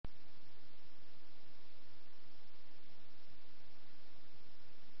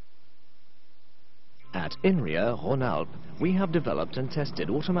At INRIA, Rhône-Alpes, we have developed and tested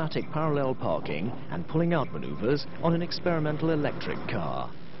automatic parallel parking and pulling out maneuvers on an experimental electric car.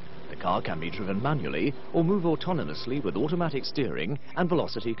 The car can be driven manually or move autonomously with automatic steering and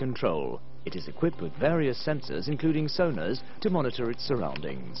velocity control. It is equipped with various sensors, including sonars, to monitor its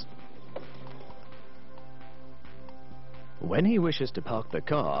surroundings. When he wishes to park the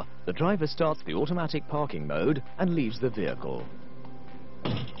car, the driver starts the automatic parking mode and leaves the vehicle.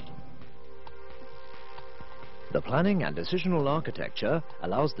 The planning and decisional architecture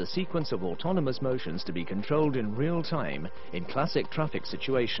allows the sequence of autonomous motions to be controlled in real time in classic traffic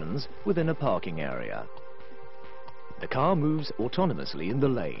situations within a parking area. The car moves autonomously in the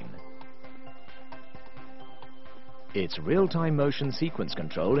lane. Its real-time motion sequence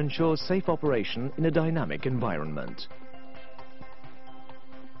control ensures safe operation in a dynamic environment.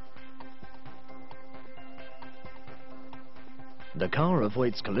 The car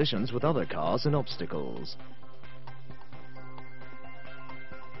avoids collisions with other cars and obstacles.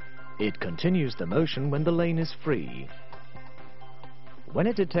 It continues the motion when the lane is free. When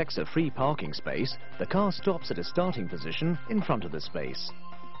it detects a free parking space, the car stops at a starting position in front of the space.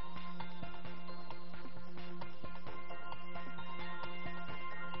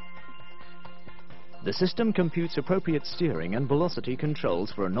 The system computes appropriate steering and velocity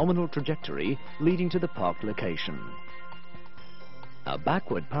controls for a nominal trajectory leading to the parked location. A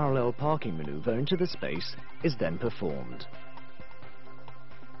backward parallel parking maneuver into the space is then performed.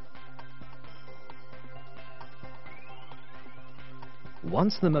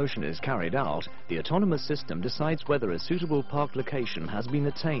 Once the motion is carried out, the autonomous system decides whether a suitable park location has been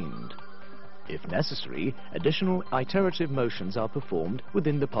attained. If necessary, additional iterative motions are performed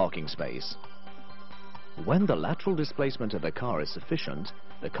within the parking space. When the lateral displacement of the car is sufficient,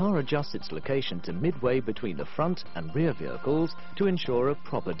 the car adjusts its location to midway between the front and rear vehicles to ensure a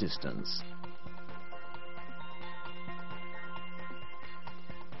proper distance.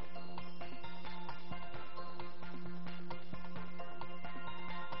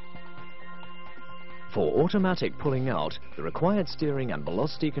 For automatic pulling out, the required steering and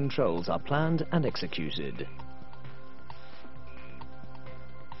velocity controls are planned and executed.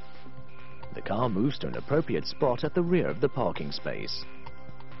 The car moves to an appropriate spot at the rear of the parking space.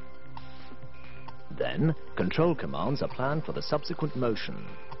 Then, control commands are planned for the subsequent motion.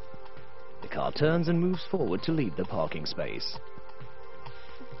 The car turns and moves forward to leave the parking space.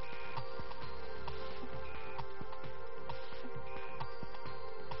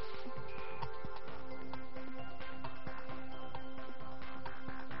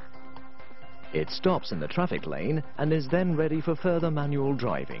 It stops in the traffic lane and is then ready for further manual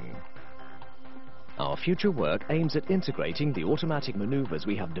driving. Our future work aims at integrating the automatic maneuvers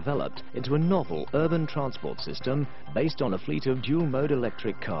we have developed into a novel urban transport system based on a fleet of dual-mode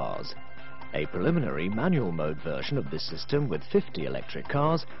electric cars. A preliminary manual mode version of this system with 50 electric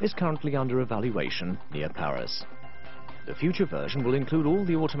cars is currently under evaluation near Paris. The future version will include all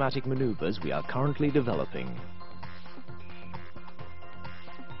the automatic maneuvers we are currently developing.